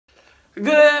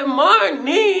Good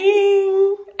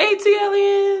morning,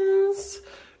 ATLians.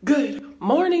 Good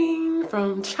morning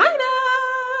from China.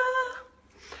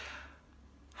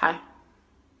 Hi.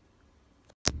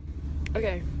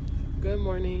 Okay, good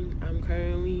morning. I'm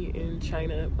currently in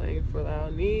China playing for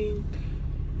Liaoning,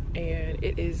 and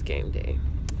it is game day.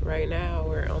 Right now,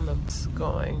 we're on the bus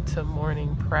going to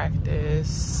morning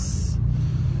practice.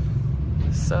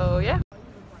 So, yeah.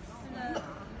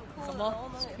 什么？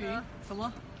皮？什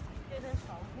么？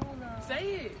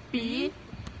 Say it. 比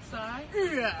Side.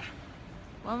 日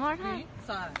One more time.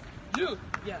 Side. Jew.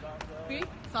 Yeah. P.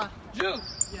 Side. Jew.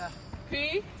 Yeah.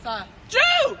 P. Side.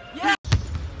 Jew. Yeah.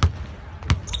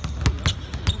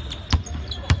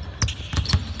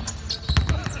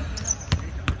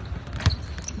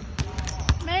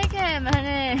 Make it,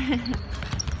 honey.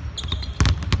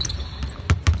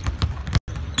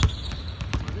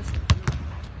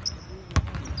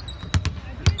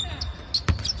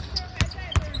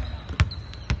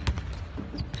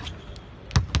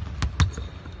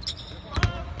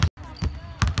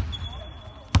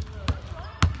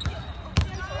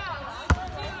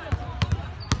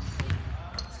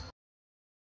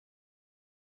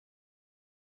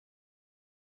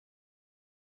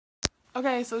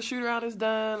 Okay, so shoot around is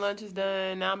done, lunch is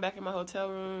done. Now I'm back in my hotel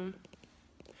room,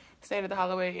 staying at the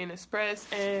Holloway Inn Express,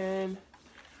 and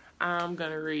I'm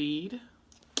gonna read,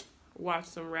 watch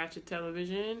some Ratchet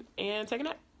television, and take a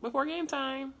nap before game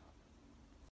time.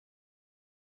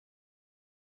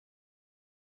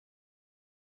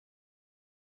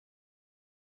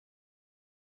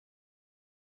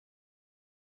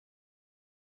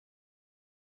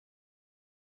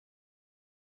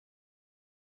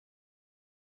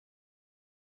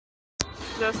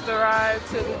 Just arrived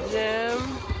to the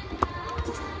gym.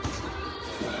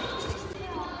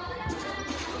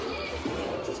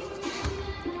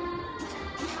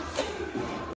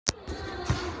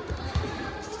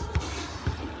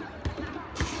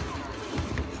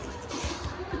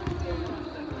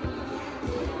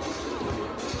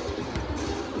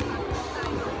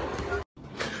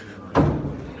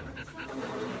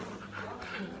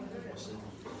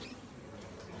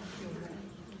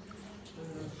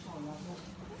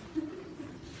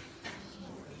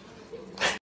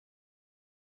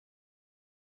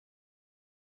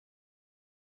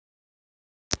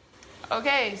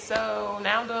 Okay, so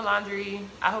now I'm doing laundry.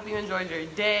 I hope you enjoyed your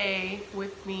day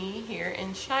with me here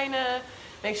in China.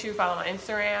 Make sure you follow my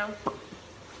Instagram,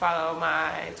 follow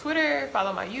my Twitter,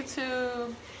 follow my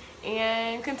YouTube,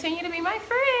 and continue to be my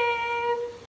friend.